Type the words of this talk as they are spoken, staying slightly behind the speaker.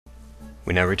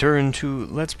We now return to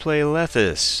Let's Play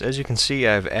Lethis. As you can see,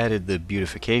 I've added the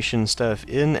beautification stuff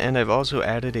in, and I've also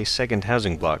added a second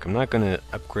housing block. I'm not going to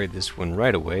upgrade this one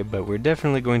right away, but we're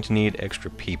definitely going to need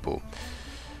extra people.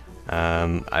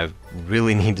 I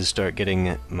really need to start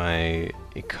getting my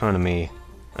economy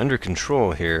under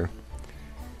control here.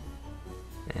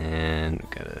 And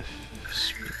we've got to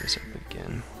speed this up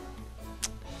again.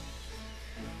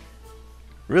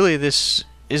 Really, this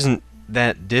isn't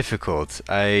that difficult.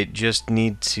 I just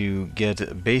need to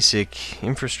get basic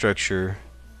infrastructure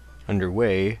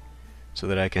underway so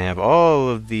that I can have all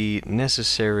of the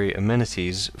necessary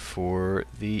amenities for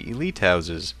the elite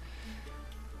houses.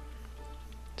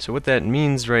 So what that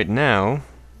means right now,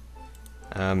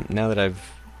 now that I've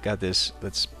got this,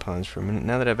 let's pause for a minute.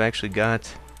 Now that I've actually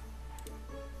got,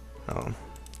 oh,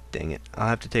 dang it, I'll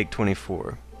have to take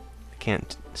 24. I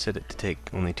can't set it to take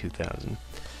only 2,000.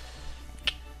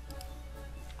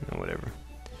 No, whatever.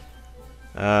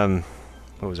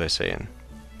 What was I saying?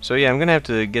 So yeah, I'm gonna have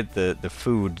to get the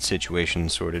food situation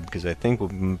sorted, because I think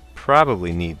we'll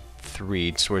probably need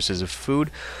 3 sources of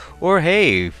food, or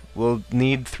hey, we'll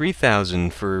need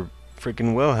 3,000 for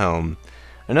frickin' Wilhelm.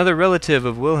 Another relative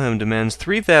of Wilhelm demands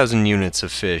 3,000 units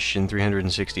of fish in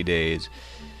 360 days.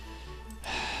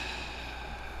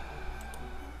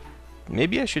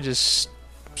 Maybe I should just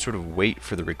sort of wait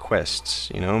for the requests,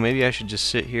 you know? Maybe I should just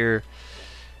sit here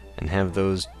and have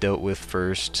those dealt with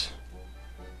first.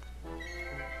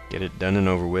 Get it done and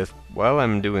over with. While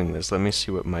I'm doing this, let me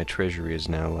see what my treasury is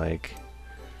now like.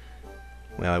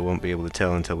 Well, I won't be able to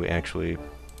tell until we actually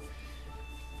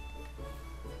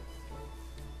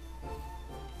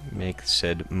make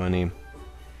said money.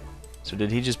 So did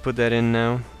he just put that in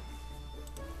now?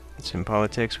 It's in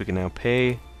politics. We can now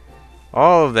pay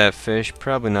all of that fish.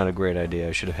 Probably not a great idea.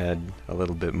 I should have had a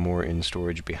little bit more in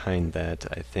storage behind that,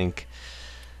 I think.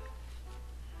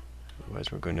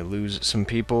 Otherwise we're going to lose some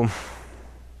people.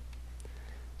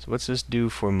 So what's this do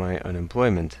for my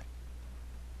unemployment?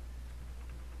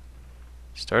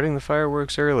 Starting the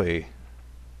fireworks early.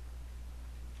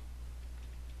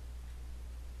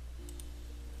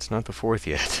 It's not the 4th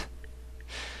yet.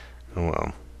 Oh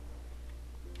well.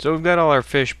 So we've got all our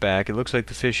fish back. It looks like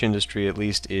the fish industry at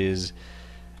least is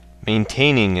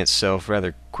maintaining itself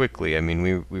rather quickly. I mean,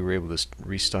 we were able to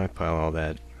restockpile all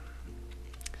that.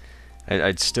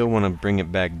 I'd still want to bring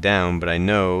it back down, but I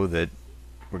know that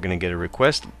we're going to get a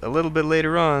request a little bit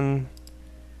later on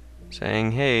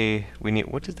saying, hey, we need...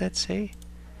 What did that say?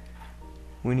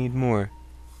 We need more.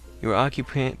 You are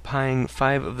occupying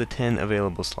 5 of the 10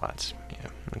 available slots. Yeah,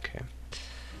 okay.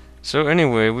 So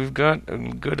anyway, we've got a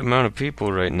good amount of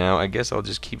people right now. I guess I'll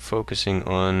just keep focusing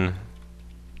on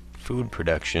food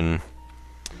production.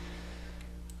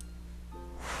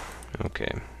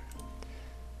 Okay.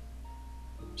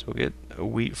 So we'll get a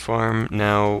wheat farm.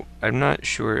 Now, I'm not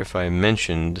sure if I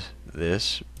mentioned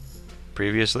this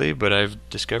previously, but I've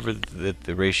discovered that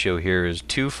the ratio here is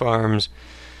 2 farms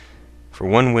for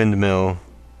 1 windmill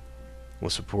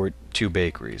will support 2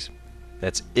 bakeries.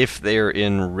 That's if they are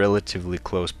in relatively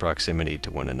close proximity to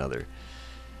one another.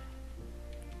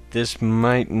 This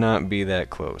might not be that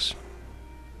close.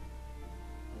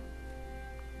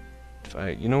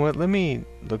 You know what, let me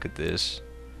look at this.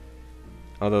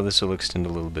 Although this will extend a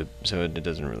little bit, so it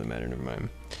doesn't really matter, never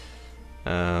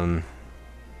mind.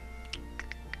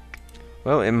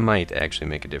 Well, it might actually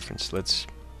make a difference. Let's...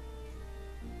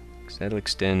 'cause that'll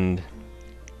extend...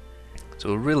 So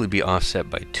it'll really be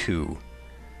offset by 2.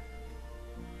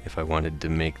 If I wanted to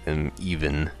make them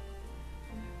even.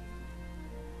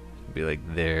 It'd be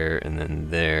like there, and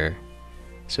then there.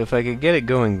 So if I could get it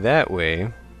going that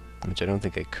way, which I don't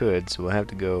think I could, so we'll have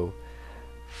to go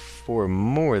 4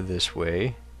 more this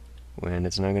way, when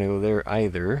it's not going to go there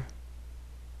either.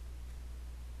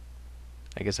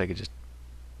 I guess I could just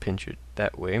pinch it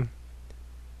that way,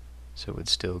 so it would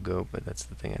still go, but that's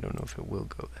the thing, I don't know if it will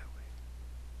go that way.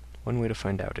 One way to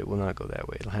find out, it will not go that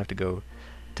way. It'll have to go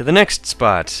to the next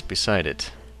spot beside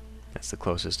it. That's the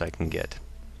closest I can get.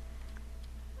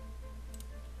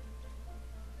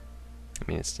 I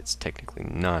mean, it's technically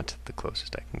not the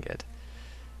closest I can get.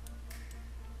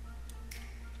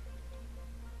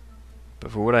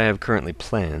 But for what I have currently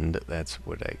planned, that's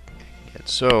what I get.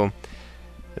 So,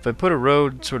 if I put a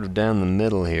road sort of down the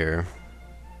middle here,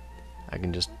 I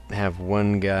can just have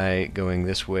one guy going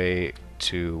this way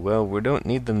to, well, we don't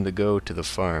need them to go to the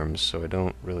farms, so I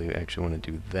don't really actually want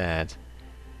to do that.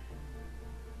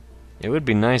 It would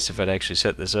be nice if I'd actually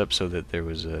set this up so that there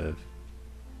was a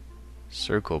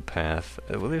circle path.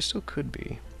 Well, there still could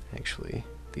be, actually.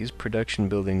 These production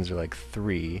buildings are like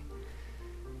 3.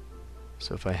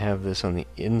 So if I have this on the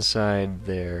inside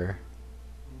there,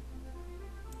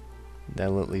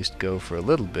 That'll at least go for a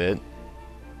little bit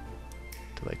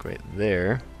to like right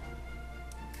there.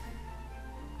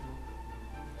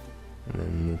 And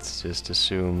then let's just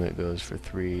assume that goes for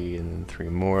 3 and then 3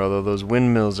 more, although those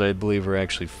windmills I believe are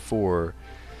actually 4.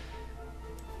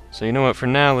 So you know what, for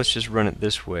now let's just run it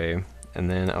this way, and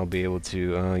then I'll be able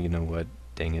to, oh, you know what,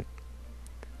 dang it.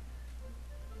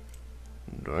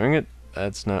 Dang it,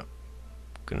 that's not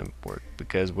gonna work,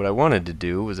 because what I wanted to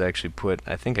do was actually put,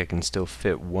 I think I can still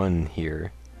fit 1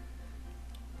 here.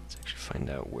 Let's actually find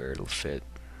out where it'll fit.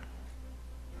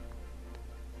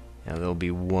 Yeah, there'll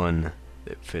be 1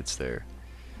 that fits there.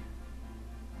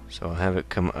 So I'll have it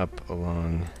come up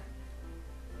along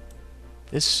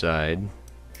this side,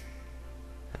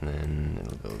 and then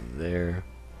it'll go there,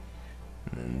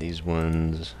 and then these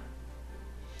ones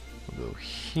will go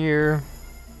here,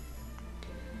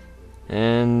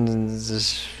 and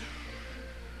this,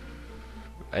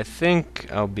 I think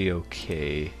I'll be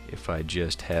okay if I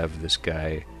just have this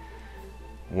guy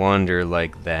wander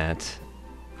like that.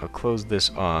 I'll close this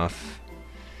off.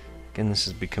 Again, this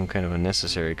has become kind of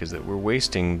unnecessary because we're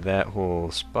wasting that whole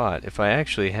spot. If I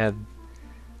actually had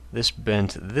this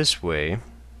bent this way,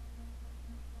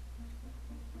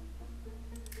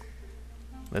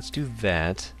 let's do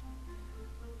that,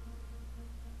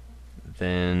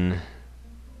 then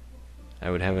I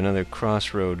would have another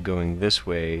crossroad going this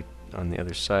way on the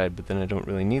other side, but then I don't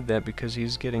really need that because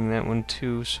he's getting that one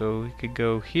too, so he could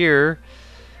go here.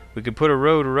 We could put a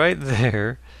road right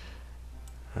there.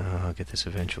 I'll get this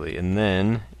eventually, and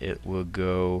then it will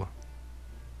go,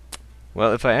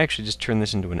 well, if I actually just turn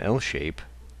this into an L shape,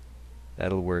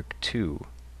 that'll work too,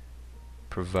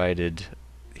 provided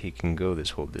he can go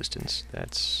this whole distance.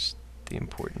 That's the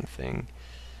important thing.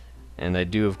 And I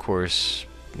do, of course,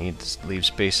 need to leave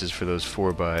spaces for those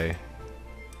 4x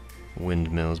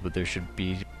windmills, but there should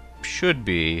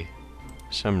be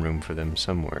some room for them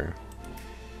somewhere.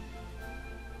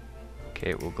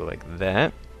 Okay, we'll go like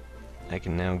that. I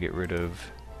can now get rid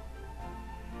of...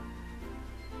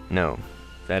 No,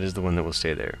 that is the one that will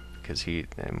stay there, because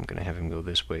I'm going to have him go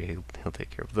this way. He'll take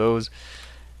care of those.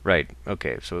 Right,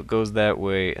 okay, so it goes that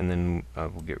way, and then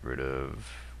we'll get rid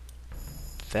of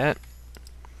that.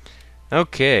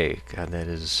 Okay, God, that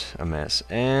is a mess.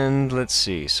 And let's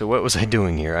see, so what was I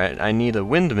doing here? I need a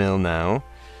windmill now.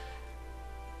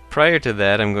 Prior to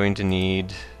that, I'm going to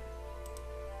need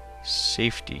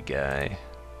safety guy,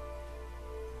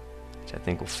 which I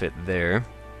think will fit there.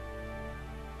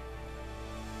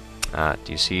 Ah,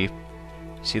 do you see?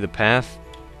 See the path?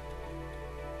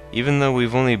 Even though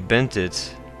we've only bent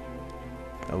it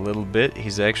a little bit,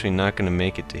 he's actually not going to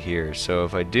make it to here. So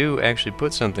if I do actually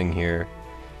put something here,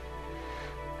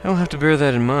 I'll have to bear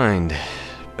that in mind.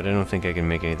 But I don't think I can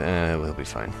make anything. We'll be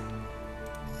fine.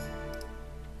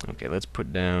 Okay, let's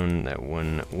put down that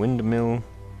one windmill.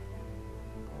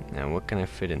 Now, what can I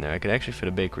fit in there? I could actually fit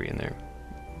a bakery in there.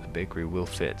 The bakery will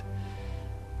fit.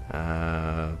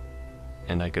 And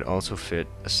I could also fit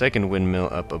a second windmill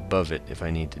up above it if I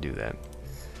need to do that.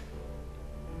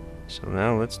 So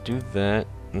now let's do that.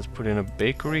 Let's put in a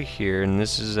bakery here, and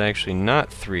this is actually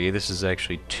not 3, this is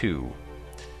actually 2.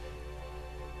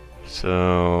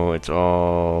 So it's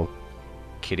all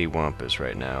kitty-wampus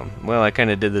right now. Well, I kind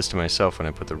of did this to myself when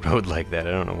I put the road like that.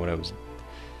 I don't know what I was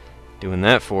doing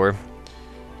that for,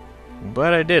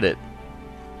 but I did it.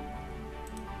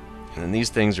 And then these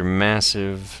things are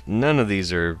massive. None of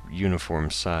these are uniform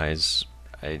size.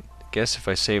 I guess if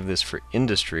I save this for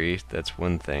industry, that's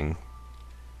one thing.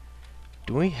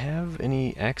 Do we have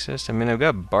any access? I mean, I've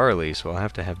got barley, so I'll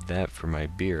have to have that for my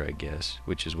beer, I guess,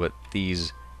 which is what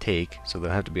these take, so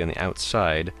they'll have to be on the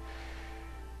outside.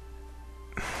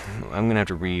 I'm gonna have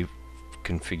to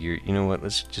reconfigure. You know what?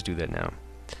 Let's just do that now.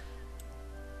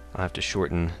 I'll have to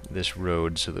shorten this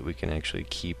road so that we can actually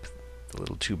keep the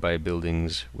little 2x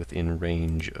buildings within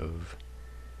range of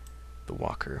the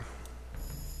walker.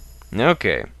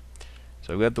 Okay,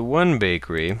 so I've got the one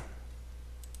bakery.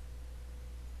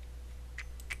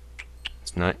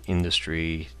 It's not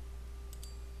industry.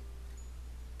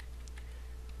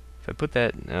 If I put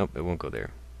that, nope, it won't go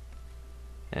there.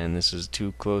 And this is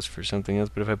too close for something else,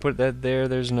 but if I put that there,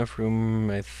 there's enough room,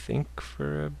 I think,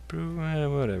 for a brew,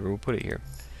 whatever, we'll put it here.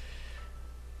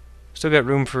 Still got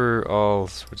room for all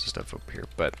sorts of stuff up here,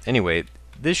 but anyway,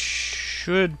 this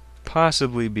should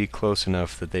possibly be close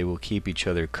enough that they will keep each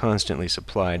other constantly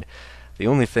supplied. The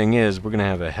only thing is, we're going to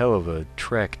have a hell of a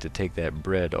trek to take that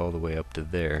bread all the way up to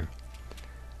there.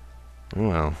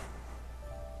 Well.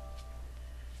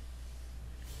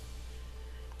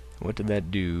 What did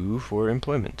that do for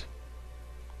employment?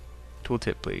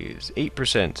 Tooltip, please.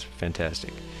 8%.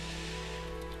 Fantastic.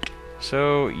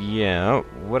 So, yeah,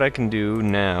 what I can do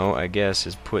now, I guess,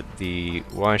 is put the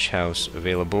wash house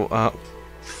available.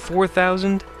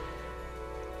 4,000?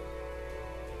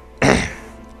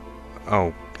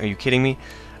 Oh, are you kidding me?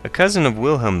 A cousin of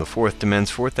Wilhelm IV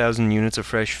demands 4,000 units of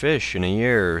fresh fish in a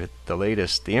year, at the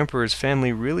latest. The Emperor's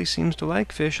family really seems to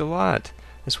like fish a lot.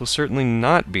 This will certainly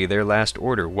not be their last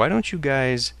order. Why don't you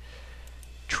guys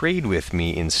trade with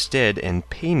me instead and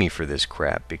pay me for this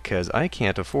crap, because I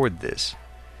can't afford this.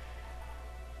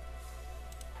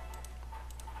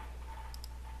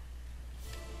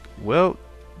 Well,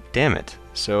 damn it.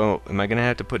 So, am I gonna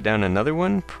have to put down another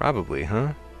one? Probably,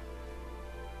 huh?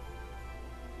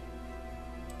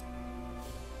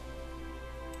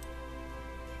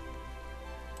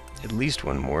 At least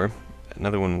one more.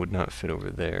 Another one would not fit over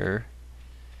there.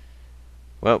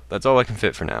 Well, that's all I can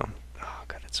fit for now. Oh,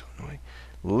 God, that's so annoying.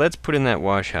 Let's put in that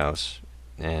wash house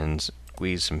and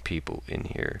squeeze some people in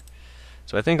here.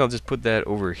 So I think I'll just put that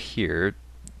over here.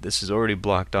 This is already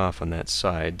blocked off on that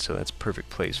side, so that's a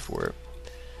perfect place for it.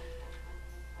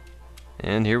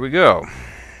 And here we go.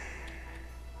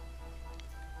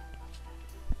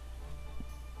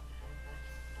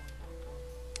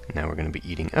 Now we're going to be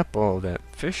eating up all that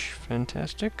fish.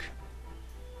 Fantastic.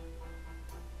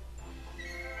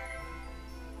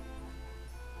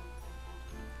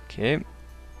 Okay.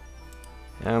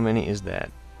 How many is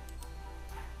that?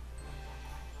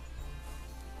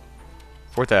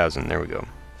 4,000. There we go.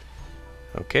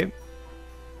 Okay.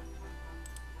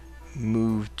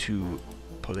 Move to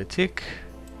politique.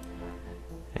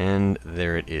 And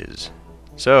there it is.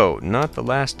 So, not the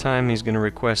last time he's going to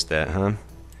request that, huh?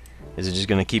 Is it just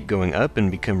going to keep going up and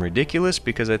become ridiculous?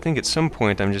 Because I think at some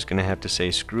point I'm just going to have to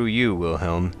say, screw you,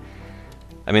 Wilhelm.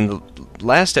 I mean, the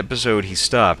last episode he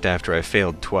stopped after I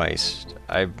failed twice.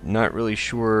 I'm not really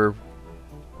sure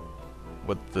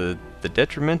what the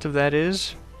detriment of that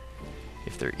is.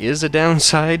 If there is a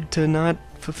downside to not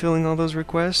fulfilling all those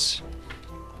requests.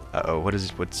 Uh-oh,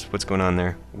 what's going on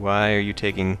there? Why are you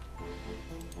taking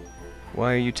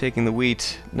the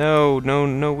wheat? No, no,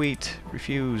 no wheat.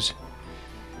 Refuse.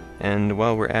 And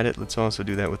while we're at it, let's also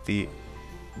do that with the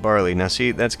barley. Now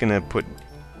see, that's gonna put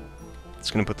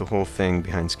the whole thing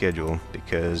behind schedule,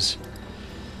 because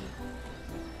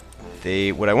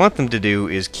what I want them to do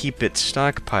is keep it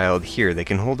stockpiled here. They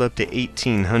can hold up to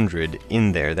 1,800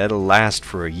 in there. That'll last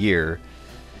for a year.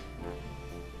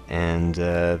 And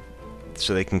so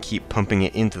they can keep pumping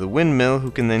it into the windmill, who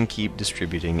can then keep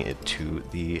distributing it to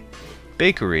the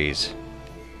bakeries.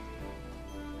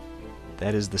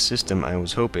 That is the system I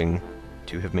was hoping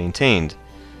to have maintained.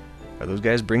 Are those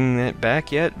guys bringing that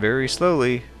back yet? Very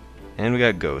slowly. And we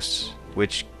got ghosts,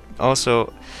 which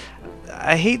also...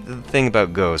 I hate the thing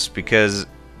about ghosts, because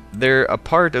they're a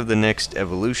part of the next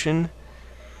evolution,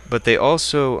 but they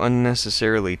also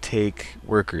unnecessarily take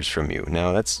workers from you.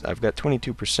 Now, I've got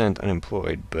 22%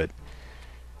 unemployed, but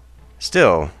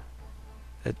still,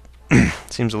 it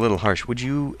seems a little harsh. Would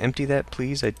you empty that,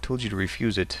 please? I told you to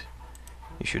refuse it.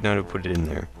 You should not have put it in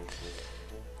there.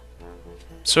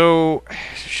 So,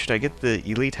 should I get the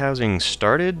elite housing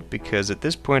started? Because at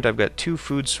this point I've got 2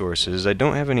 food sources. I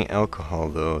don't have any alcohol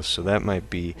though, so that might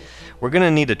be... We're gonna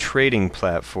need a trading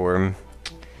platform.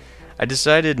 I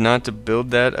decided not to build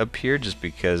that up here just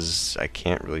because I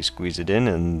can't really squeeze it in,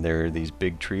 and there are these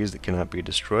big trees that cannot be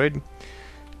destroyed.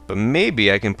 But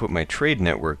maybe I can put my trade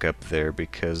network up there,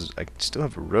 because I still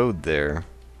have a road there.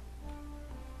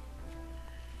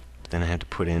 Then I have to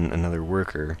put in another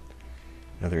worker,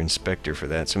 another inspector for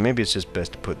that. So maybe it's just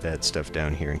best to put that stuff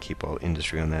down here and keep all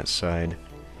industry on that side.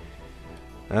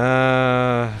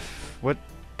 What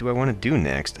do I want to do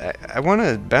next? I want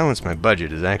to balance my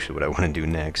budget is actually what I want to do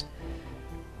next.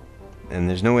 And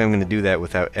there's no way I'm going to do that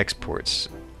without exports.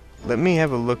 Let me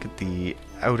have a look at the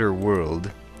outer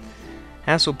world.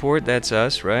 Hasselport, that's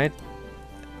us, right?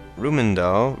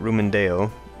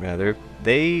 Rumendale, rather.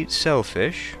 They sell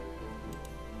fish.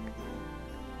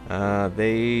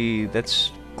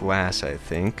 That's glass, I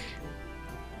think.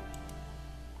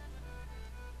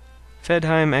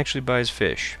 Fedheim actually buys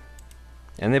fish.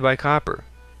 And they buy copper.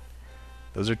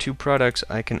 Those are 2 products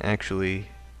I can actually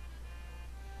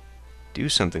do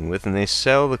something with, and they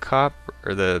sell the copper,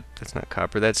 or that's not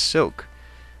copper, that's silk.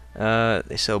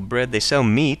 They sell bread, they sell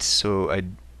meat, so I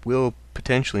will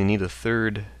potentially need a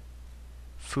 3rd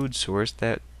food source.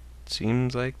 That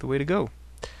seems like the way to go.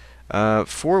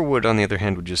 4 wood, on the other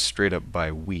hand, would just straight up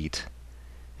buy wheat.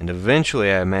 And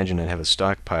eventually, I imagine I'd have a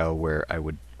stockpile where I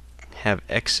would have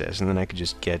excess, and then I could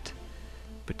just get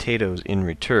potatoes in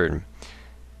return.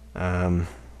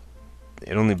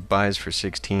 It only buys for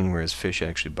 16, whereas fish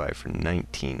actually buy for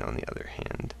 19, on the other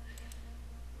hand.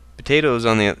 Potatoes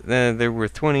on the they're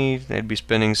worth 20. I'd be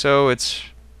spending, so it's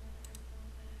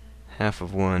half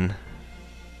of one.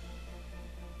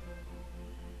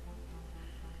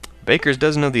 Baker's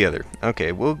doesn't know the other.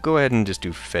 Okay, we'll go ahead and just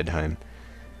do Fedheim,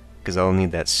 because I'll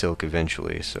need that silk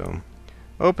eventually. So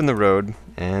open the road,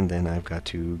 and then I've got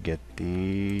to get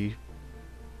the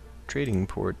trading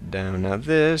port down. Now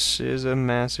this is a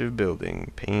massive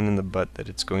building. Pain in the butt that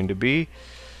it's going to be.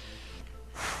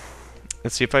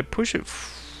 Let's see if I push it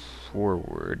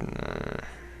forward.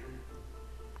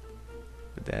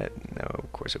 That no,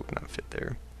 of course it would not fit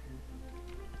there.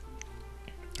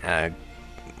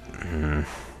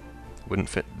 Wouldn't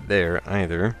fit there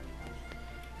either.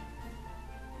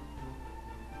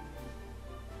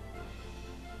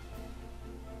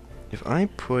 If I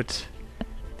put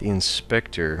the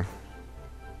inspector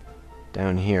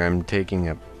down here, I'm taking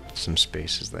up some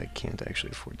spaces that I can't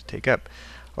actually afford to take up.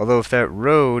 Although if that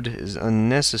road is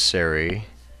unnecessary,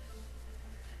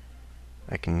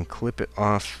 I can clip it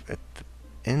off at the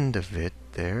end of it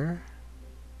there.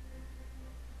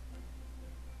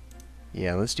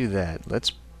 Yeah, let's do that.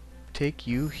 Let's take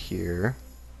you here.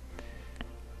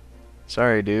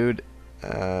 Sorry, dude.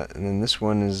 And then this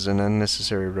one is an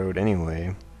unnecessary road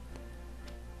anyway.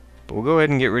 But we'll go ahead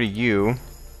and get rid of you.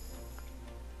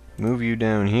 Move you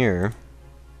down here.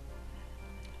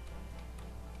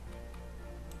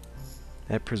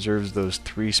 That preserves those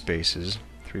 3 spaces.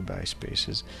 3 by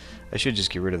spaces. I should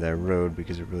just get rid of that road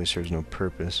because it really serves no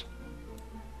purpose.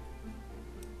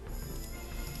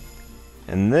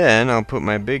 And then I'll put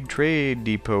my big trade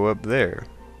depot up there.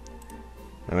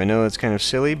 Now I know it's kind of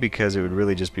silly because it would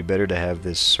really just be better to have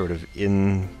this sort of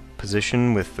in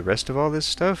position with the rest of all this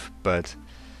stuff, but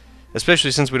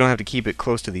especially since we don't have to keep it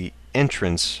close to the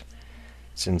entrance,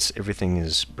 since everything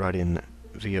is brought in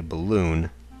via balloon.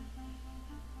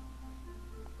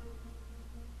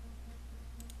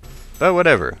 But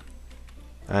whatever.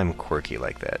 I'm quirky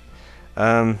like that.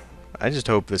 I just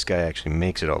hope this guy actually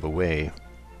makes it all the way.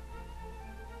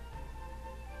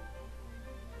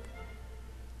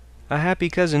 A happy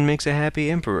cousin makes a happy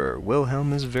emperor.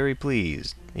 Wilhelm is very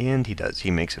pleased. And he does.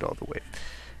 He makes it all the way.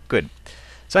 Good.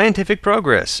 Scientific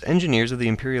progress. Engineers of the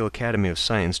Imperial Academy of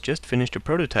Science just finished a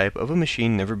prototype of a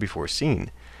machine never before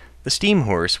seen. The steam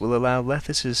horse will allow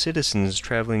Lethis' citizens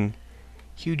traveling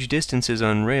huge distances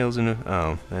on rails in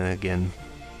a... again,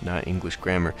 not English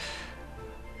grammar.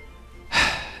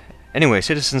 Anyway,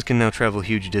 citizens can now travel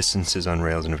huge distances on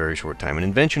rails in a very short time. An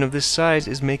invention of this size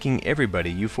is making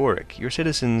everybody euphoric. Your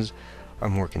citizens are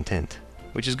more content,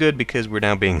 which is good because we're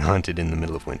now being haunted in the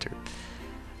middle of winter.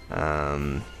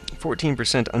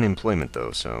 14% unemployment,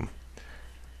 though, so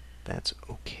that's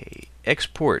okay.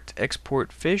 Export.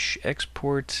 Export fish.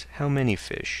 Export how many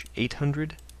fish?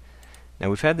 800? Now,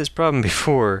 we've had this problem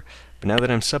before, but now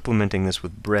that I'm supplementing this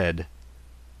with bread,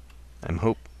 I'm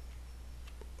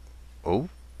Oh?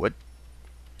 What?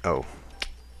 Oh.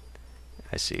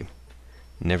 I see.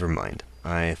 Never mind.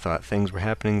 I thought things were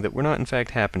happening that were not in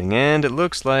fact happening, and it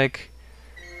looks like,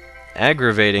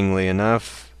 aggravatingly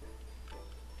enough,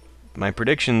 my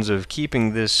predictions of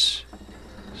keeping this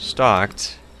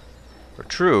stocked are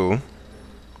true,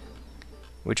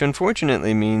 which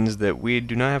unfortunately means that we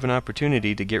do not have an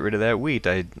opportunity to get rid of that wheat,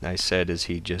 I said as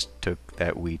he just took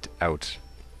that wheat out.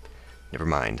 Never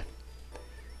mind.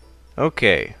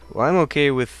 Okay, well I'm okay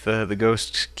with the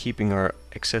ghosts keeping our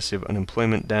excessive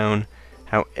unemployment down.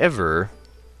 However,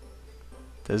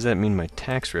 does that mean my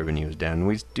tax revenue is down?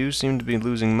 We do seem to be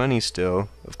losing money still.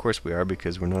 Of course we are,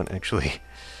 because we're not actually...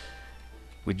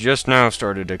 We just now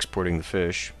started exporting the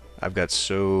fish. I've got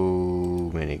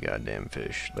so many goddamn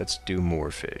fish. Let's do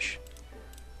more fish.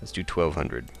 Let's do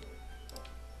 1,200.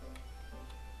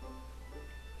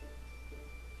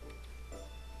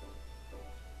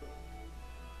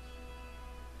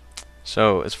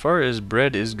 So, as far as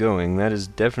bread is going, that is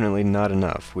definitely not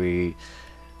enough.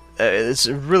 It's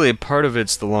really, part of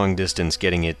it's the long distance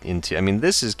getting it into... I mean,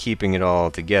 this is keeping it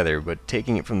all together, but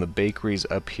taking it from the bakeries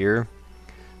up here,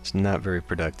 it's not very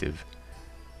productive.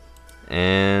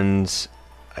 And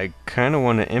I kind of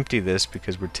want to empty this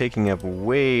because we're taking up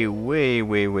way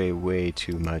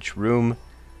too much room.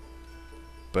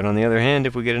 But on the other hand,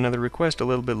 if we get another request a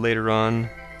little bit later on,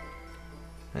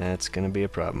 that's going to be a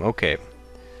problem. Okay.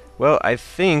 Well, I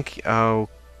think... Oh,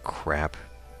 crap.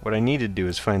 What I need to do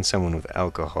is find someone with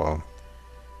alcohol.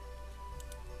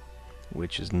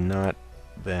 Which is not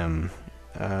them.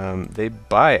 They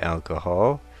buy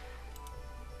alcohol.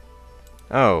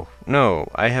 Oh, no.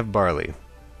 I have barley.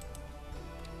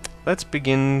 Let's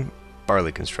begin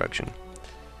barley construction.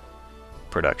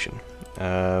 Production.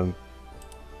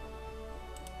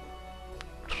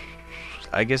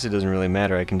 I guess it doesn't really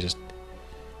matter. I can just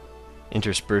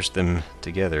intersperse them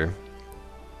together.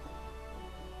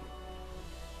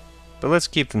 But let's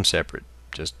keep them separate,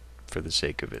 just for the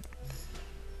sake of it.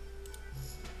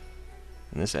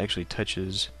 And this actually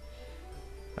touches...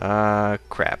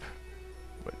 crap.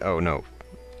 Oh, no.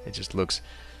 It just looks...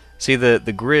 See,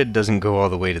 the grid doesn't go all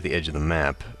the way to the edge of the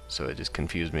map, so it just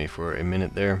confused me for a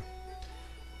minute there.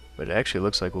 But it actually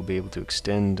looks like we'll be able to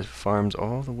extend farms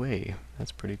all the way.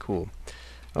 That's pretty cool.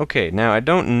 Okay, now I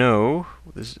don't know...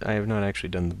 I have not actually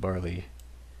done the barley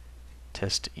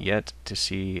test yet to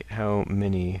see how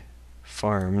many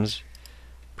farms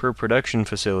per production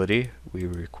facility we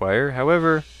require.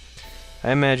 However,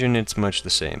 I imagine it's much the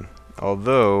same.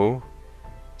 Although,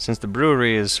 since the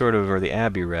brewery is sort of, or the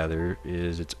abbey rather,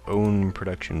 is its own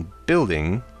production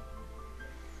building,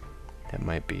 that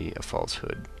might be a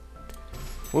falsehood.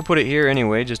 We'll put it here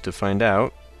anyway, just to find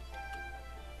out.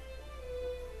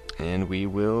 And we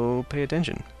will pay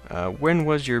attention. When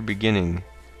was your beginning?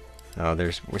 Oh,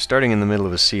 we're starting in the middle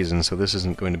of a season, so this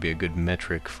isn't going to be a good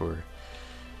metric for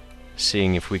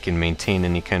seeing if we can maintain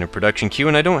any kind of production queue,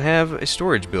 and I don't have a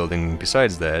storage building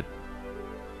besides that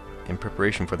in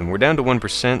preparation for them. We're down to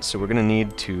 1%, so we're going to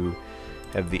need to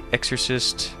have the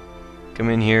Exorcist come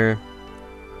in here.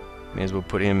 May as well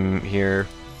put him here,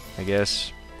 I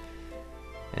guess.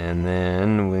 And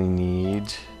then we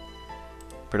need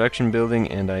production building,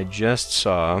 and I just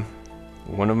saw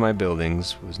one of my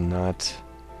buildings was not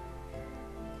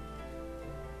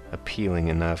appealing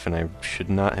enough, and I should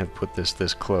not have put this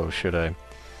close, should I?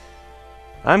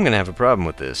 I'm gonna have a problem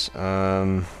with this.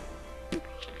 Well,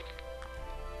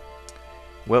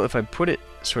 if I put it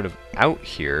sort of out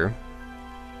here,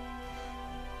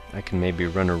 I can maybe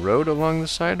run a road along the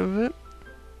side of it.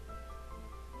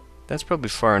 That's probably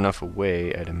far enough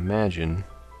away, I'd imagine.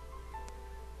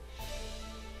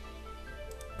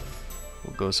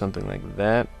 We'll go something like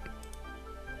that.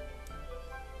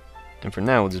 And for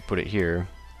now, we'll just put it here.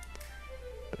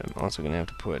 But I'm also going to have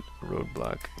to put a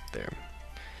roadblock there.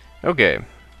 Okay.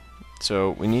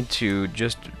 So we need to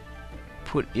just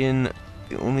put in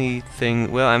the only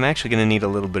thing... Well, I'm actually going to need a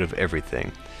little bit of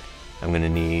everything. I'm going to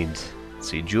need, let's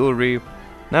see, jewelry.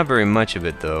 Not very much of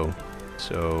it, though.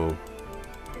 So...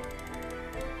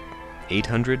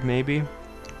 800, maybe?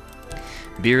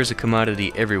 Beer is a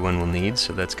commodity everyone will need,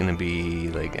 so that's going to be,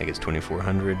 like, I guess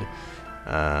 2,400.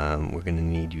 We're going to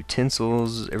need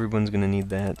utensils. Everyone's going to need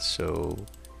that, so...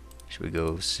 Should we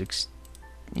go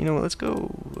you know what, let's go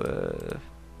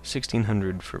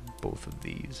 1,600 for both of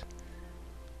these.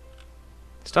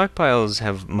 Stockpiles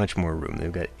have much more room.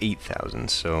 They've got 8,000,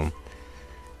 so...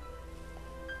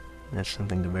 That's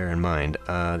something to bear in mind.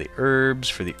 The herbs,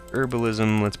 for the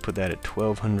herbalism, let's put that at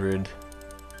 1,200.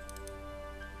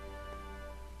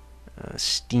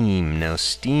 Steam. Now,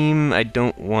 steam I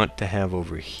don't want to have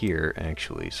over here,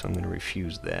 actually, so I'm going to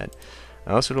refuse that.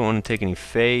 I also don't want to take any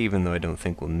Fey, even though I don't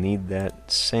think we'll need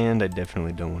that. Sand I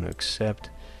definitely don't want to accept.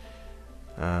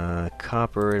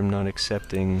 Copper I'm not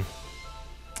accepting.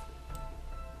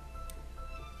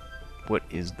 What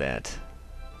is that?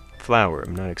 Flour.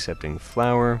 I'm not accepting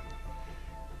flour.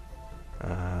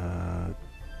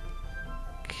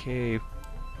 Okay.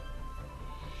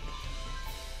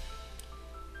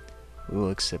 We'll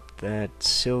accept that.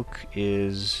 Silk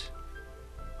is...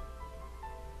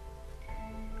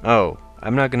 Oh,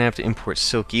 I'm not going to have to import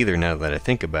silk either now that I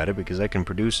think about it, because I can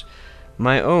produce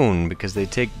my own, because they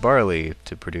take barley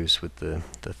to produce with the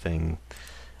thing.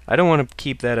 I don't want to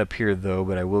keep that up here, though,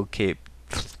 but I will keep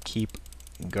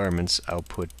garments. I'll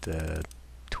put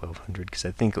 1,200, because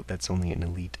I think that's only an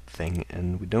elite thing,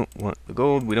 and we don't want the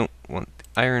gold, we don't want the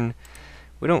iron,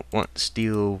 we don't want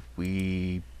steel,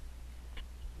 we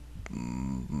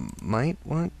might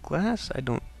want glass. I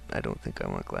don't think I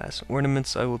want glass.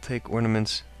 Ornaments, I will take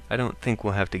ornaments. I don't think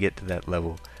we'll have to get to that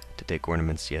level to take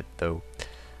ornaments yet, though.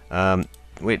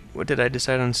 Wait, what did I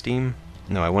decide on steam?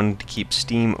 No, I wanted to keep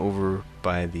steam over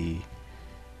by the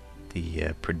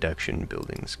production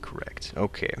buildings, correct.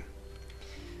 Okay.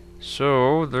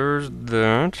 So, there's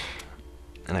that.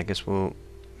 And I guess we'll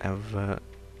have a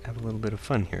little bit of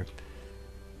fun here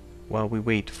while we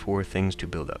wait for things to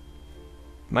build up.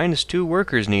 -2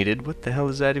 workers needed. What the hell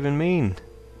does that even mean?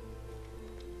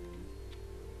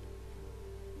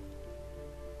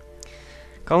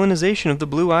 Colonization of the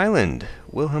Blue Island.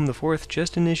 Wilhelm IV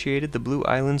just initiated the Blue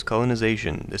Island's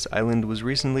colonization. This island was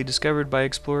recently discovered by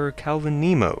explorer Calvin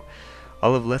Nemo.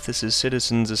 All of Lethis'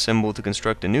 citizens assemble to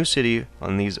construct a new city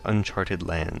on these uncharted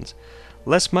lands.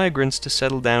 Less migrants to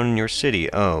settle down in your city.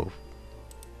 Oh.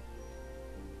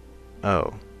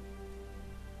 Oh.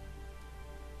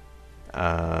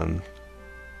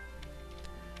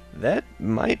 That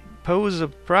might pose a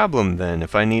problem then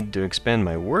if I need to expand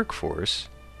my workforce.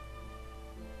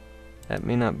 That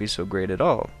may not be so great at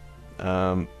all.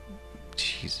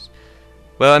 Jeez.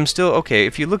 Well, I'm still okay.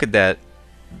 If you look at that,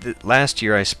 last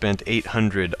year I spent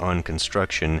 800 on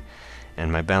construction,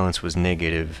 and my balance was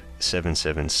negative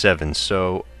 777.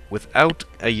 So without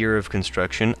a year of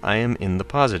construction, I am in the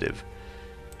positive,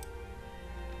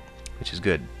 which is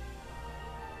good,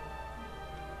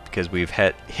 because we've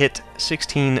hit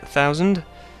 16,000,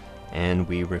 and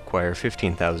we require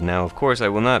 15,000. Now, of course, I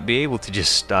will not be able to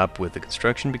just stop with the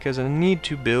construction because I need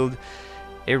to build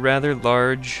a rather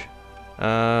large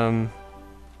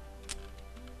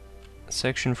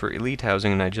section for elite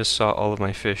housing, and I just saw all of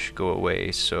my fish go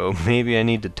away, so maybe I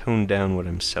need to tone down what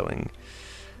I'm selling.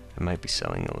 I might be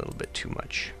selling a little bit too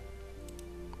much.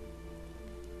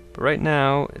 But right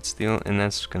now, it's and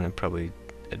that's going to probably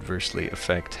adversely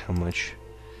affect how much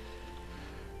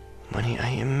money I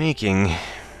am making.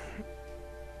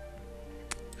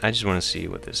 I just want to see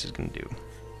what this is going to do.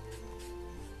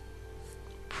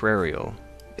 Prairial.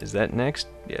 Is that next?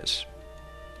 Yes.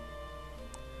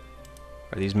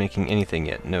 Are these making anything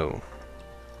yet? No.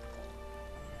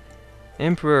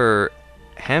 Emperor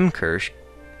Hamkirsch,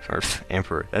 or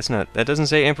Emperor, that doesn't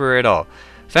say Emperor at all.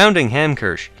 Founding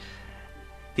Hamkirsch.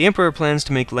 The Emperor plans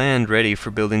to make land ready for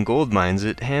building gold mines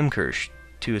at Hamkirsch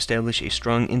to establish a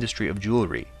strong industry of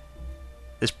jewelry.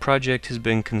 This project has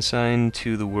been consigned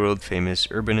to the world-famous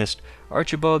urbanist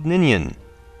Archibald Ninian.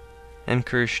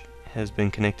 Hamkirsch has been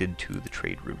connected to the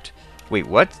trade route. Wait,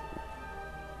 what?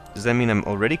 Does that mean I'm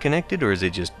already connected, or is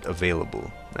it just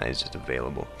available? Nah, it's just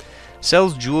available.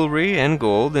 Sells jewelry and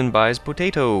gold and buys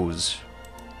potatoes.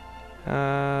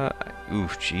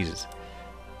 Oof, Jesus.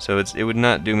 So it would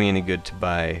not do me any good to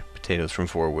buy potatoes from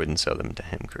Forwood and sell them to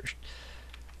Hamkirsch.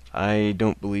 I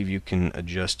don't believe you can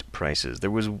adjust prices. There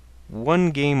was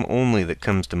one game only that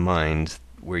comes to mind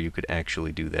where you could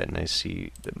actually do that, and I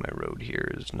see that my road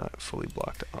here is not fully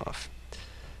blocked off,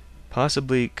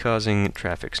 possibly causing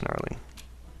traffic snarling.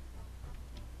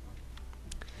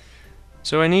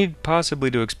 So I need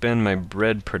possibly to expand my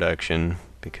bread production,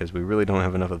 because we really don't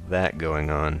have enough of that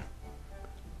going on.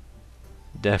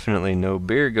 Definitely no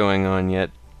beer going on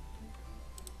yet.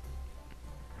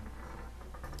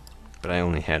 But I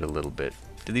only had a little bit.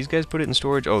 Did these guys put it in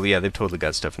storage? Oh yeah, they've totally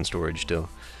got stuff in storage still.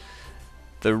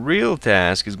 The real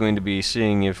task is going to be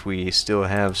seeing if we still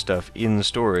have stuff in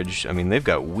storage. I mean, they've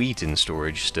got wheat in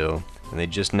storage still, and they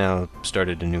just now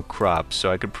started a new crop,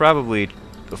 so I could probably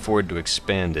afford to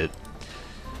expand it.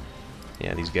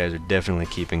 Yeah, these guys are definitely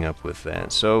keeping up with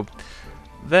that. So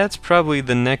that's probably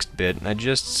the next bit. I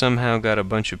just somehow got a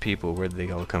bunch of people. Where'd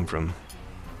they all come from?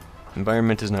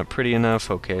 Environment is not pretty enough.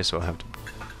 Okay, so I'll have to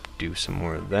do some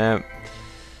more of that.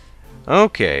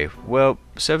 Okay, well,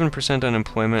 7%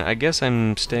 unemployment. I guess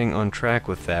I'm staying on track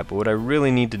with that, but what I really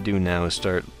need to do now is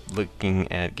start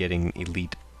looking at getting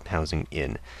elite housing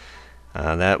in.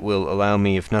 That will allow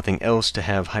me, if nothing else, to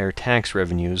have higher tax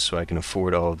revenues so I can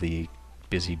afford all the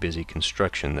busy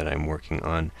construction that I'm working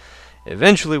on.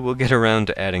 Eventually we'll get around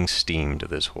to adding steam to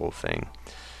this whole thing.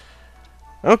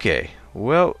 Okay,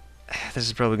 well, this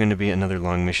is probably going to be another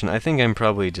long mission. I think I'm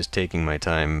probably just taking my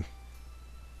time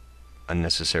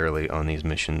unnecessarily on these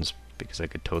missions, because I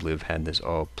could totally have had this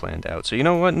all planned out. So you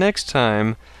know what, next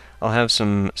time I'll have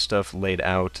some stuff laid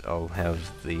out. I'll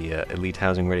have the elite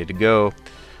housing ready to go,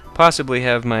 possibly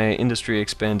have my industry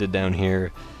expanded down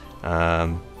here.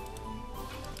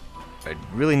 I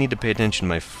really need to pay attention to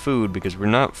my food, because we're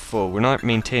not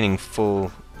maintaining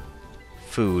full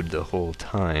food the whole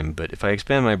time, but if I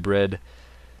expand my bread,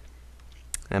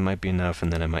 that might be enough,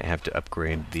 and then I might have to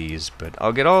upgrade these, but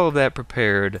I'll get all of that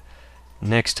prepared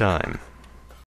next time.